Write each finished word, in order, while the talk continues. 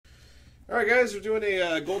All right, guys, we're doing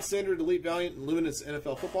a Gold Standard Elite Valiant and Luminance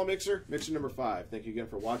NFL Football Mixer. Mixer number 5. Thank you again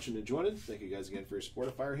for watching and joining. Thank you guys again for your support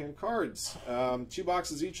of Firehand Cards. 2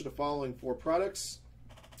 boxes each of the following 4 products.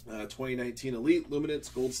 2019 Elite, Luminance,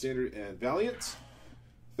 Gold Standard, and Valiant.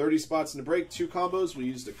 30 spots in the break, 2 combos. We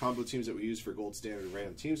use the combo teams that we use for Gold Standard and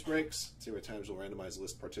random teams breaks. See how many times we'll randomize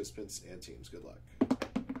list participants and teams. Good luck.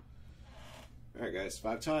 All right, guys,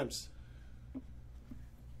 5 times.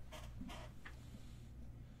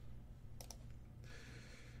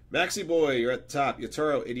 Maxi Boy, you're at the top.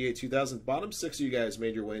 Yataro, 88-2000. Bottom 6 of you guys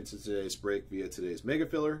made your way into today's break via today's Mega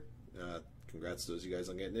Filler. Congrats to those of you guys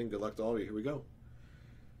on getting in. Good luck to all of you. Here we go.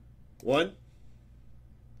 1,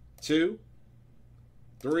 2,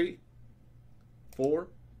 3, 4,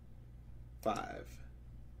 5.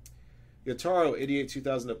 Yataro,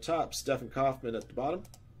 88-2000 up top. Stephen Kaufman at the bottom.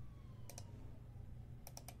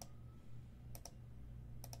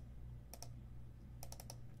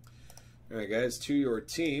 All right, guys, to your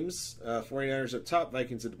teams. 49ers up top,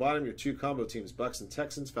 Vikings at the bottom. Your 2 combo teams, Bucks and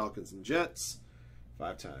Texans, Falcons and Jets.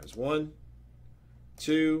 5 times. 1,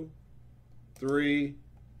 2, 3,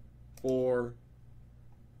 4.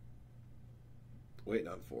 Waiting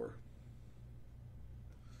on 4.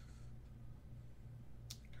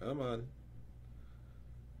 Come on.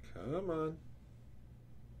 Come on.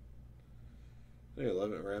 I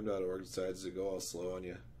love it. Ram.org decides to go all slow on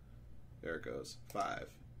you. There it goes. 5.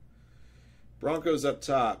 Broncos up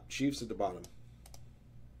top, Chiefs at the bottom.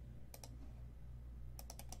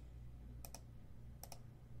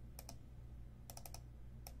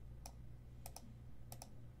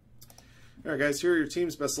 All right, guys, here are your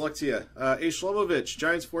teams. Best of luck to you. A. Shlomovich,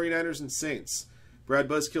 Giants, 49ers, and Saints. Brad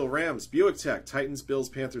Buzzkill, Rams. Buick Tech, Titans, Bills,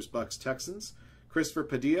 Panthers, Bucks, Texans. Christopher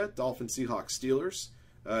Padilla, Dolphins, Seahawks, Steelers.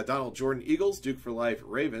 Donald Jordan, Eagles. Duke for Life,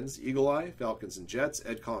 Ravens. Eagle Eye, Falcons and Jets.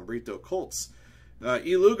 Ed Colombrito, Colts.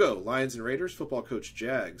 E. Lugo, Lions and Raiders. Football Coach,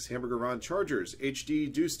 Jags. Hamburger Ron, Chargers.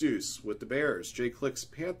 HD Deuce with the Bears. Jay Clicks,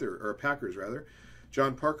 Packers.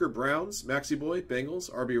 John Parker, Browns. Maxi Boy,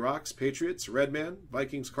 Bengals. RB Rocks, Patriots. Redman,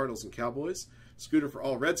 Vikings, Cardinals, and Cowboys. Scooter for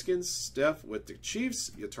all Redskins. Steph with the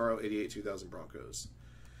Chiefs. Yataro, 88-2000 Broncos.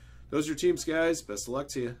 Those are your teams, guys. Best of luck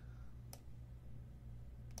to you.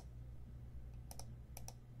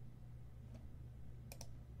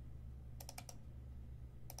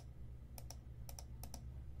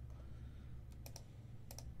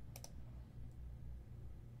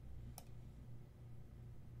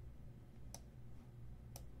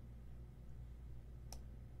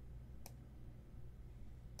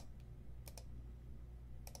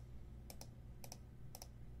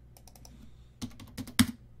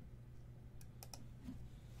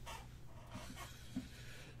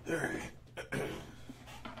 All right.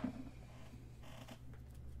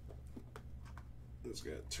 Just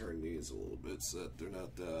going to turn these a little bit so that they're not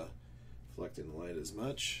reflecting the light as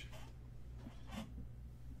much.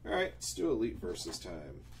 All right, let's do Elite first this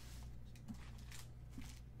time.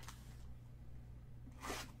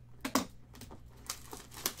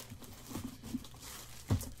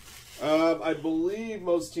 I believe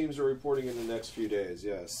most teams are reporting in the next few days,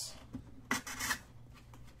 yes.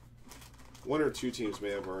 1 or 2 teams may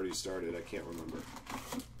have already started. I can't remember.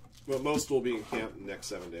 But most will be in camp in the next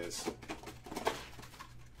 7 days.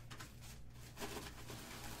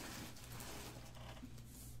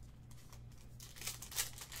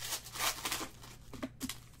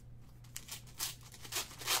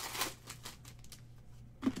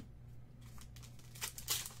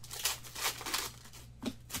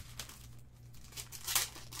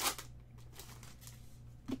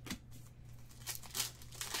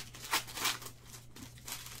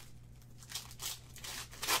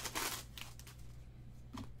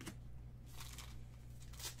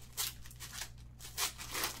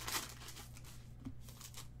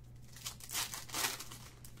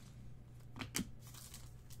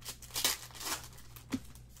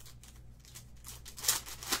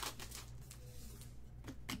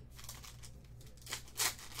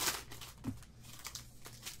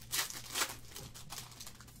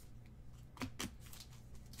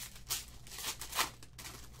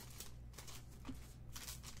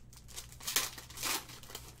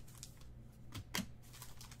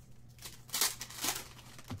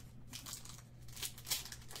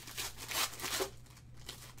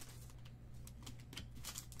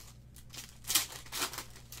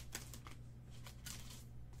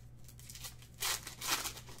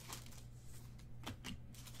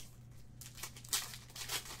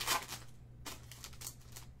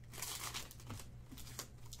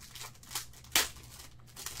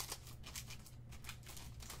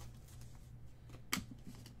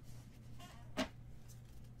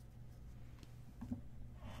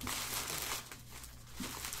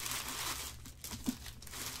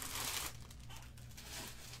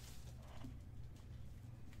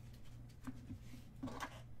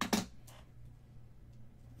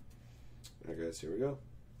 guys, here we go.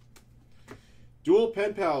 Dual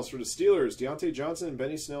pen pals for the Steelers. Deontay Johnson and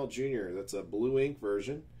Benny Snell Jr. That's a blue ink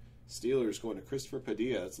version. Steelers going to Christopher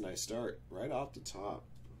Padilla. That's a nice start. Right off the top.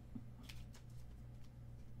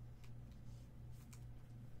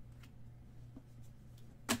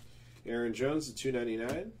 Aaron Jones to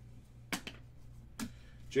 $2.99.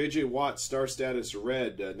 J.J. Watt, star status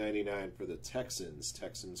red, 99 for the Texans.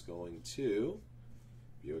 Texans going to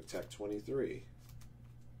Buick Tech 23.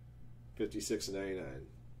 56.99.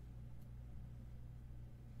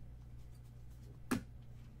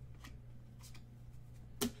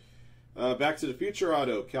 Back to the Future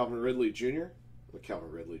auto, Calvin Ridley Jr.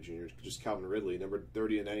 Calvin Ridley Jr. Just Calvin Ridley, number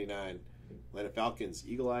 30/99. Atlanta Falcons,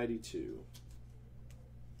 Eagle Eye 82.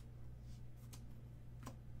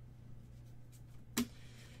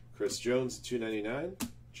 Chris Jones, $2.99.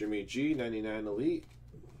 Jimmy G, 99 Elite.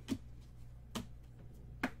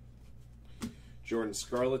 Jordan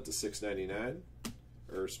Scarlett to $6.99.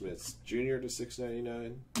 Irv Smith Jr. to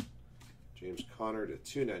 $6.99. James Conner to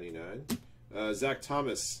 $2.99. Zach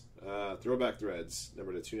Thomas, Throwback Threads,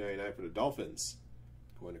 number to $2.99 for the Dolphins.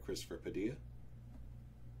 Going to Christopher Padilla.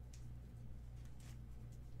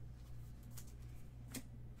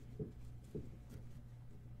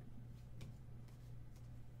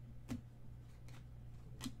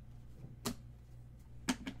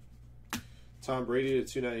 Tom Brady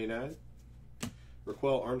to $2.99.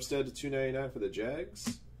 Raquel Armstead to $2.99 for the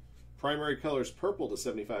Jags. Primary colors purple to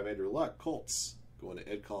 $75. Andrew Luck, Colts. Going to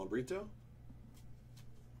Ed Colombrito.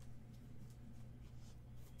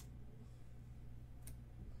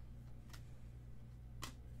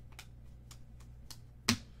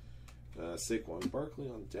 Saquon Barkley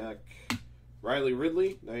on deck. Riley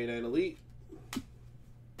Ridley, 99 Elite.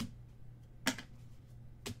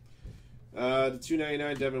 The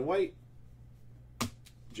 $2.99 Devin White.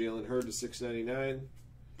 Jalen Hurd to $6.99.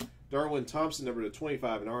 Darwin Thompson, number to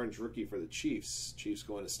 25, an orange rookie for the Chiefs. Chiefs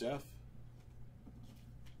going to Steph.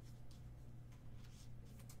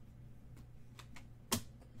 All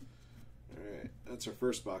right, that's our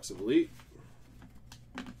first box of Elite.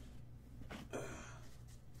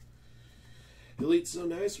 Elite's so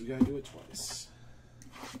nice, we gotta do it twice.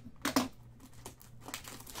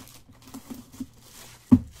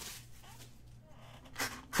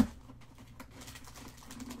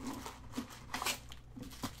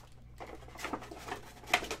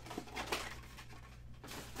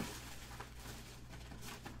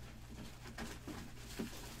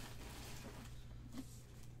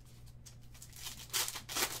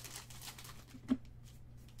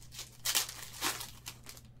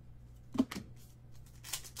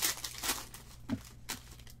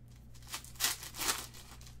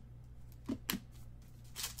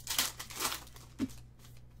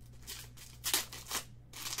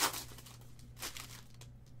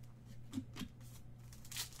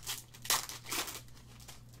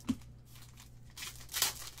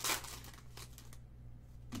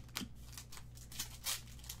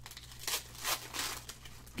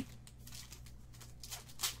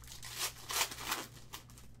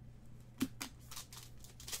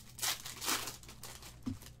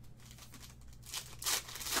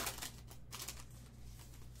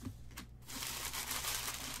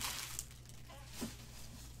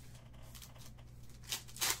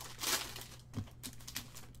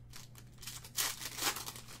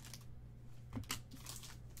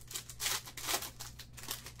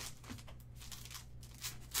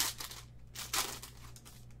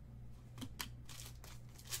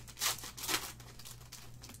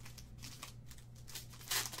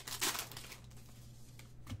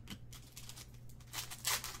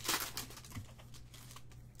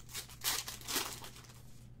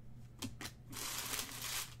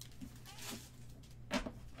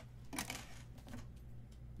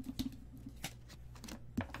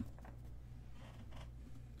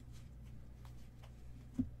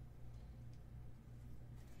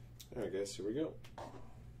 All right, guys, here we go.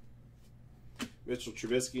 Mitchell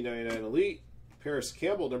Trubisky, 99 Elite. Paris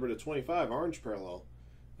Campbell, number to 25, orange parallel.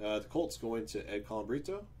 The Colts going to Ed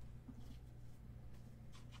Colombrito.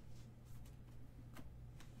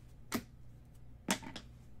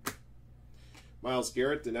 Myles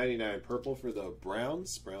Garrett, the 99 purple for the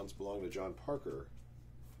Browns. Browns belong to John Parker.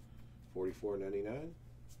 44.99.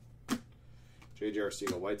 J.J.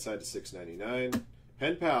 Arcega-Whiteside to $6.99.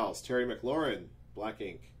 Pen Pals, Terry McLaurin, black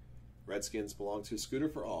ink. Redskins belong to Scooter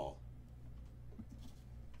for All.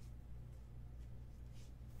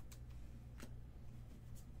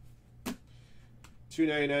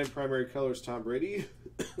 $2.99 primary colors, Tom Brady.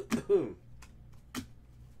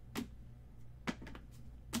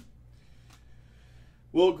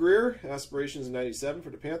 Will Greer, aspirations 97 for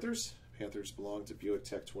the Panthers. Panthers belong to Buick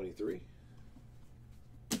Tech 23.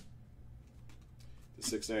 The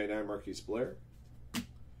 699 Marquise Blair.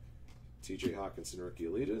 TJ Hawkinson rookie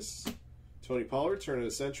Elitis. Tony Pollard, turn of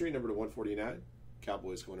the century, number to 149.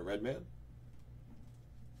 Cowboys going to Redman.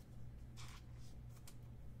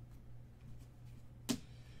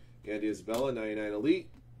 Andy Isabella, 99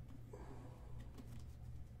 Elite.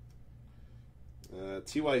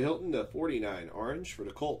 T.Y. Hilton, the 49 Orange for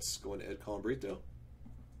the Colts, going to Ed Colombrito.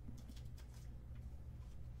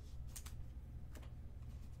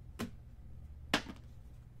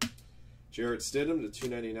 Jarrett Stidham, the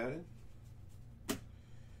 299.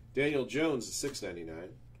 Daniel Jones, the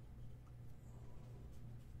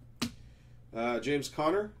 699. James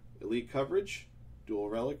Conner, Elite Coverage, dual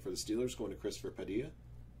relic for the Steelers, going to Christopher Padilla.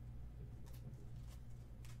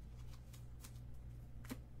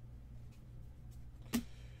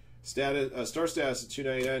 Star status at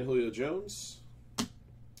 299, Julio Jones.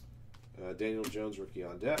 Daniel Jones, rookie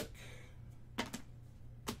on deck.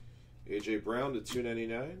 A.J. Brown to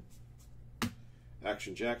 299.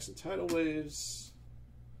 Action Jackson tidal waves.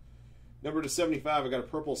 Number to 75, I got a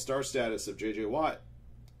purple star status of J.J. Watt.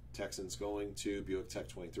 Texans going to Buick Tech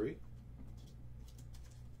 23.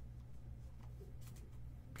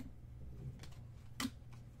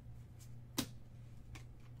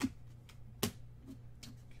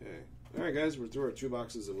 All right, guys, we're through our 2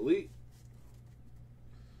 boxes of Elite.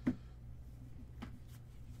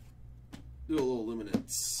 Do a little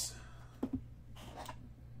Luminance.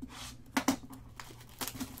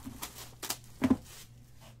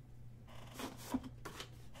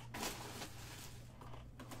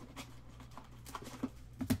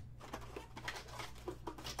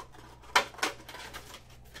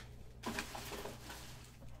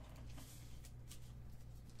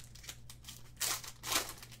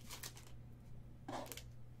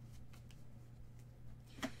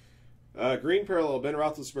 Green parallel, Ben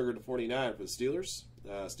Roethlisberger to 49 for the Steelers.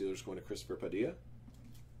 Steelers going to Christopher Padilla.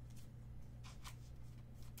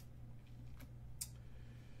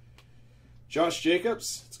 Josh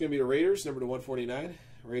Jacobs, it's going to be the Raiders, number to 149.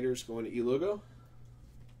 Raiders going to Elugo.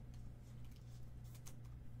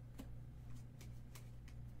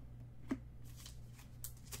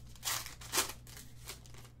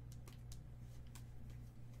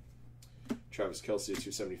 Travis Kelce at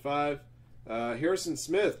 275. Harrison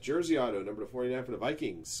Smith, jersey auto, number to 49 for the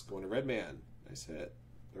Vikings, going to Redman. Nice hit.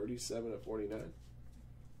 37 of 49.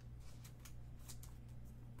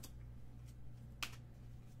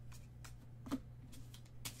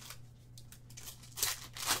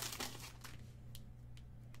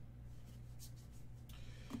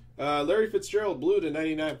 Larry Fitzgerald, blue to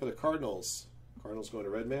 99 for the Cardinals. Cardinals going to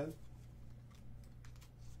Redman.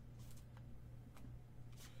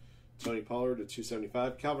 Tony Pollard to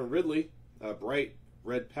 275. Calvin Ridley, bright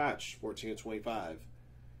red patch, 14 of 25.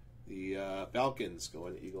 The Falcons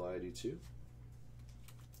going to Eagle Eye ID 2.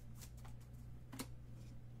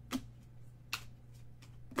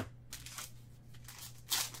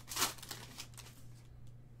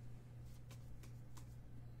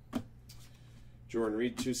 Jordan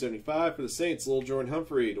Reed, 275 for the Saints. Little Jordan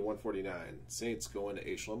Humphrey to 149. Saints going to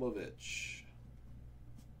A. Shlomovich.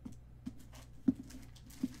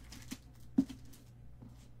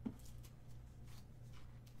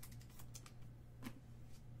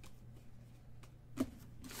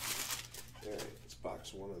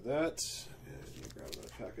 Box one of that, and you grab another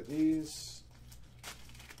pack of these.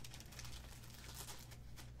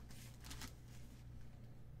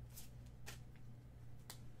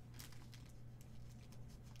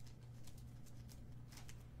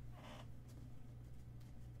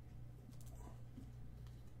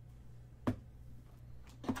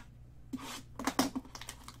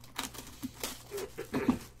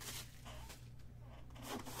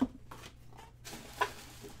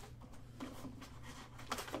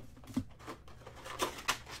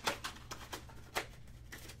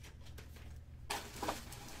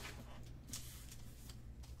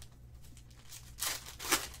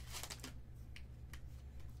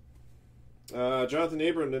 Jonathan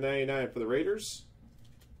Abram to 99 for the Raiders.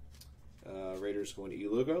 Raiders going to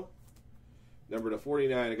Elugo. Number to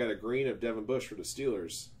 49, I got a green of Devin Bush for the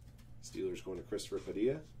Steelers. Steelers going to Christopher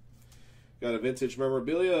Padilla. Got a vintage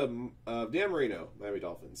memorabilia of Dan Marino, Miami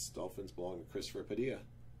Dolphins. Dolphins belong to Christopher Padilla.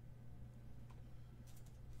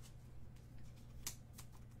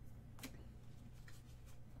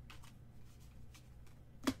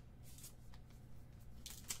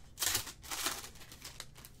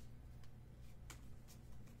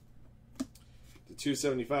 The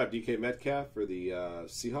 275 DK Metcalf for the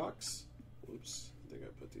Seahawks. Whoops, I think I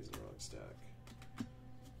put these in the wrong stack.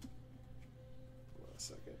 Hold on a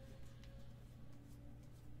second.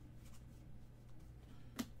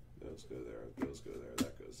 Those go there. Those go there.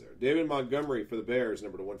 That goes there. David Montgomery for the Bears,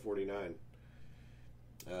 number to 149.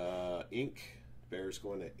 Ink. Bears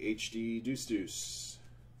going to HD Deuce Deuce.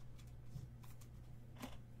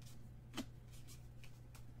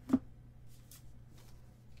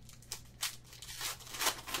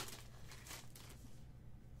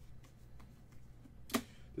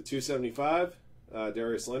 The 275,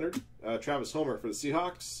 Darius Leonard. Travis Homer for the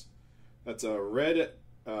Seahawks. That's a red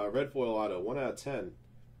foil auto, 1 out of 10.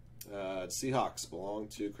 Seahawks belong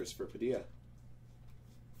to Christopher Padilla.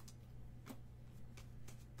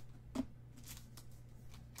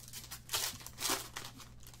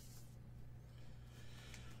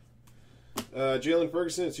 Jalen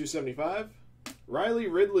Ferguson at 275. Riley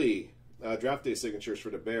Ridley, draft day signatures for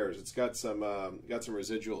the Bears. It's got some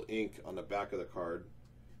residual ink on the back of the card.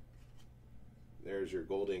 There's your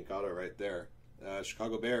gold ink auto right there.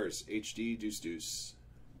 Chicago Bears, HD Deuce Deuce.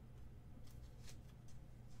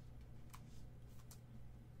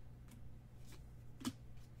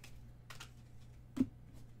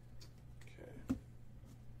 Okay.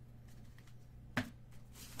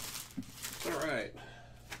 All right.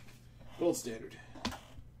 Gold standard.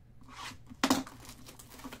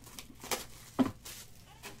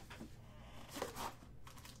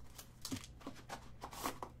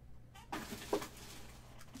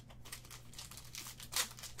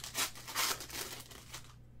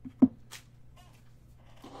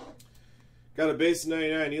 Got a base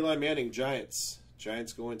 99, Eli Manning, Giants.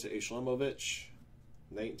 Giants going to Ashlomovich,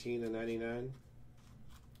 19 and 99.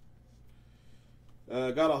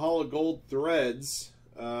 Got a Hall of Gold Threads,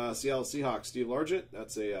 Seattle Seahawks, Steve Largent.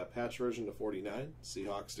 That's a patch version to 49.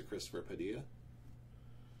 Seahawks to Christopher Padilla.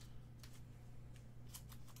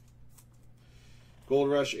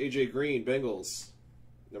 Gold Rush, AJ Green, Bengals.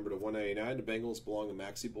 Number to 199. The Bengals belong to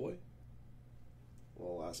Maxi Boy.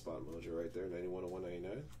 Well, last spot mojo right there, 91 to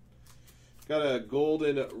 199. Got a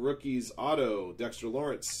Golden Rookies Auto, Dexter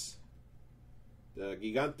Lawrence. The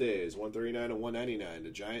Gigantes, 139 to 199. The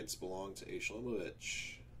Giants belong to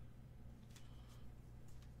Ashlomovich.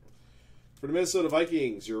 For the Minnesota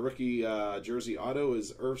Vikings, your rookie jersey auto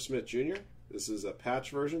is Irv Smith Jr. This is a patch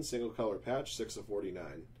version, single color patch, 6 of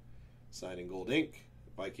 49. Signed in gold ink.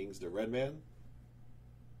 Vikings to Redman.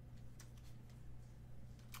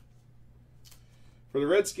 For the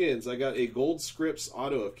Redskins, I got a Gold Scripts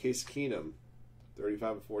auto of Case Keenum,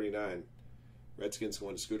 35 of 49. Redskins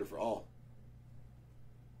going to Scooter for all.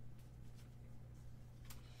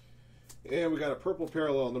 And we got a purple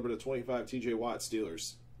parallel number to 25, TJ Watt,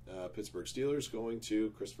 Steelers. Pittsburgh Steelers going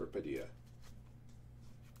to Christopher Padilla.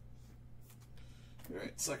 All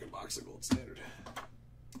right, second box of gold standard.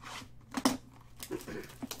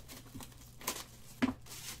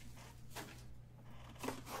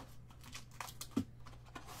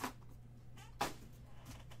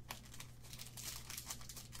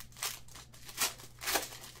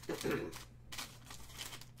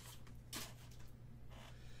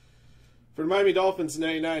 For the Miami Dolphins,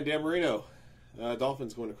 99, Dan Marino.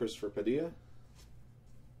 Dolphins going to Christopher Padilla.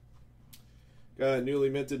 Got a newly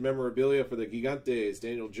minted memorabilia for the Gigantes,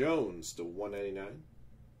 Daniel Jones to 199.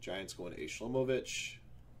 Giants going to Ashlomovich.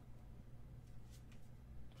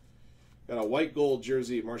 Got a white gold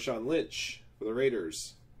jersey of Marshawn Lynch for the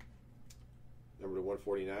Raiders. Number to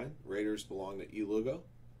 149. Raiders belong to E. Lugo.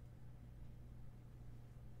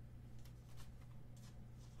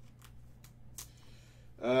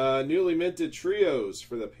 Newly minted trios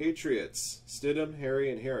for the Patriots. Stidham,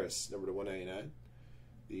 Harry, and Harris. Number to 199.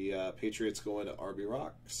 The Patriots going to RB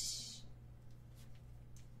Rocks.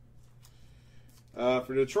 For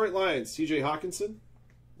the Detroit Lions, TJ Hawkinson.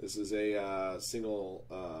 This is a single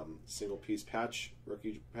piece patch,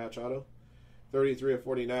 rookie patch auto. 33 of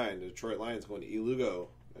 49. The Detroit Lions going to E. Lugo.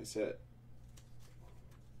 Nice hit.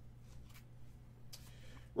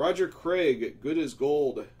 Roger Craig, good as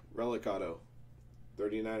gold, relic auto.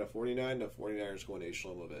 39 of 49. The 49ers going to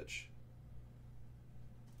Ashlomovich.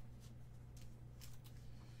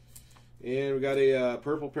 And we got a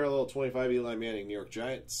purple parallel 25 Eli Manning, New York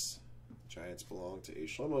Giants. Giants belong to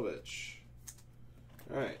Ashlomovich.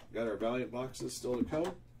 All right, got our Valiant boxes still to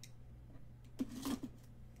come.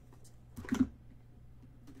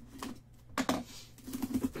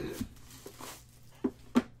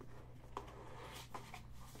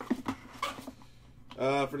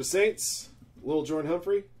 For the Saints, Little Jordan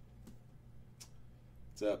Humphrey.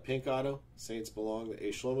 It's a pink auto. Saints belong to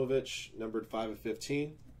Ashlomovich, numbered 5 of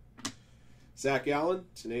 15. Zach Allen,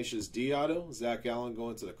 Tenacious D auto. Zach Allen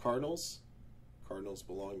going to the Cardinals. Cardinals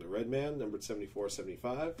belong to Redman, numbered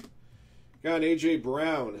 74-75. Got an A.J.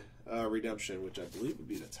 Brown redemption, which I believe would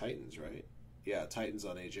be the Titans, right? Yeah, Titans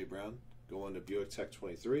on A.J. Brown. Going to Buick Tech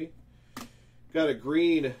 23. Got a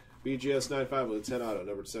green BGS 95 with a 10 auto,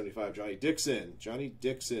 number 75, Johnny Dixon. Johnny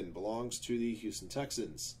Dixon belongs to the Houston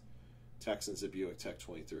Texans. Texans at Buick Tech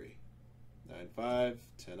 23. 95,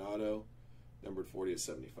 10 auto, numbered 40 to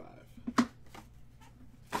 75.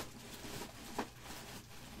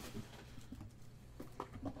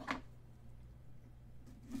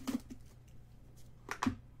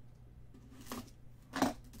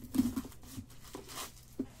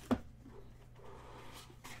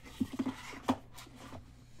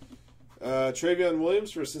 Travion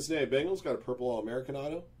Williams for Cincinnati Bengals. Got a purple All-American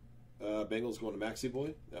auto. Bengals going to Maxi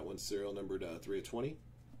Boy. That one's serial numbered 3 of 20.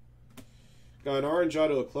 Got an orange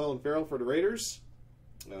auto of Clelin Ferrell for the Raiders.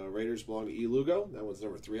 Raiders belong to E. Lugo. That one's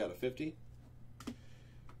number 3 out of 50.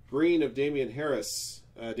 Green of Damian Harris.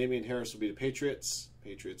 Damian Harris will be the Patriots.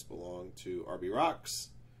 Patriots belong to RB Rocks.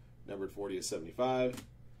 Numbered 40 of 75.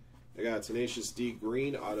 I got a Tenacious D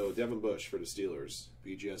green auto Devin Bush for the Steelers.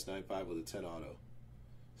 BGS 95 with a 10 auto.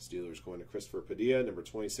 Steelers going to Christopher Padilla, number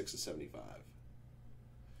 26 of 75.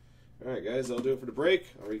 All right, guys, that'll do it for the break.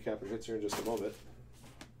 I'll recap our hits here in just a moment.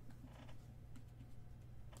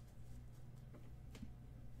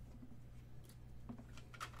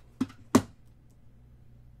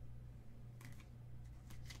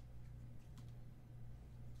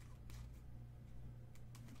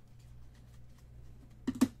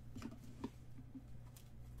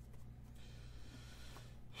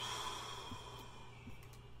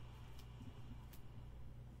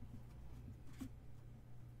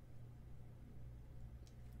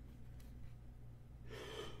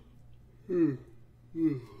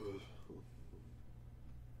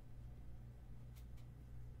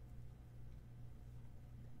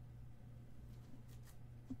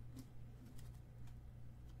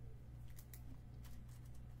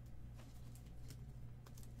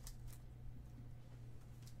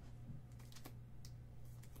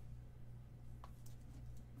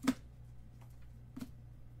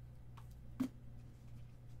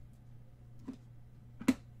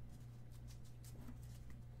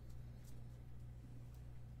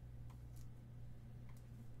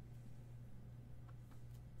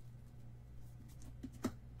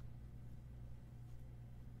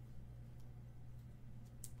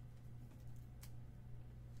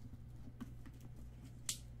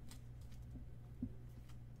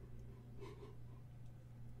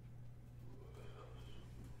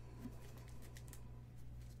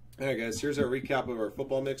 Alright guys, here's our recap of our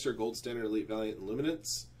football mixer, Gold Standard, Elite, Valiant, and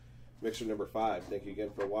Luminance. Mixer number 5. Thank you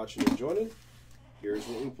again for watching and joining. Here's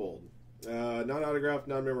what we pulled. Non-autographed,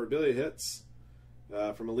 non-memorabilia hits.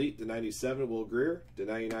 From Elite to 97, Will Greer. To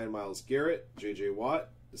 99, Myles Garrett, J.J. Watt.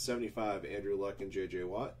 To 75, Andrew Luck and J.J.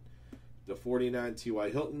 Watt. To 49, T.Y.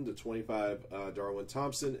 Hilton. To 25, Darwin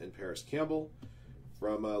Thompson and Paris Campbell.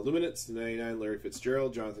 From Luminance to 99, Larry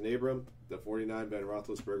Fitzgerald, Jonathan Abram. To 49, Ben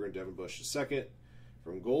Roethlisberger and Devin Bush II.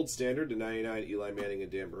 From Gold Standard to 99, Eli Manning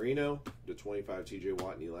and Dan Marino. To 25, T.J.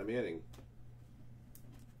 Watt and Eli Manning.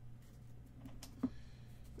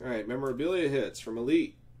 All right, memorabilia hits. From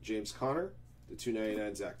Elite, James Conner. To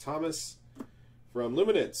 299, Zach Thomas. From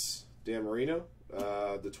Luminance, Dan Marino.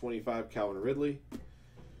 The 25, Calvin Ridley.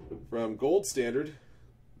 From Gold Standard,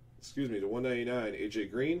 to 199, A.J.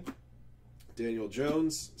 Green. Daniel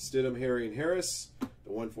Jones, Stidham, Harry, and Harris.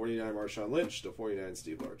 The 149, Marshawn Lynch. The 49,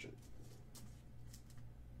 Steve Largent.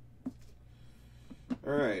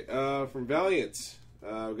 All right, from Valiant,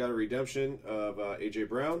 we've got a redemption of A.J.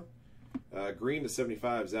 Brown. Green to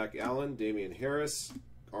 75, Zach Allen, Damian Harris.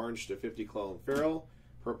 Orange to 50, Clelin Ferrell.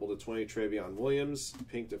 Purple to 20, Travion Williams.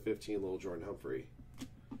 Pink to 15, Little Jordan Humphrey.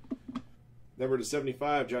 Number to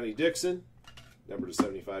 75, Johnny Dixon. Number to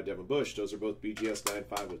 75, Devin Bush. Those are both BGS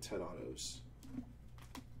 95 with 10 autos.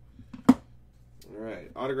 All right,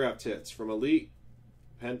 autographed hits. From Elite,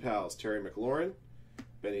 Pen Pals, Terry McLaurin.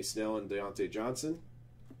 Benny Snell and Deontay Johnson.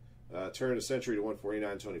 Turn of the Century to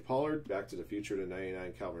 149, Tony Pollard. Back to the Future to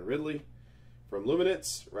 99, Calvin Ridley. From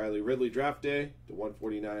Luminance, Riley Ridley Draft Day to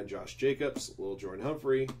 149, Josh Jacobs, Little Jordan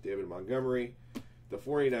Humphrey, David Montgomery. The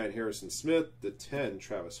 49, Harrison Smith. The 10,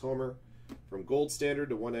 Travis Homer. From Gold Standard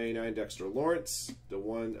to 199, Dexter Lawrence. The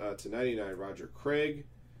 1 to 99, Roger Craig.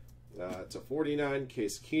 To 49,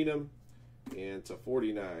 Case Keenum. And to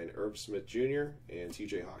 49, Herb Smith Jr. and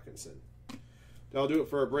TJ Hawkinson. That'll do it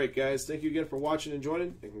for our break, guys. Thank you again for watching and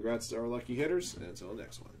joining, and congrats to our lucky hitters, and until the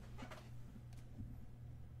next one.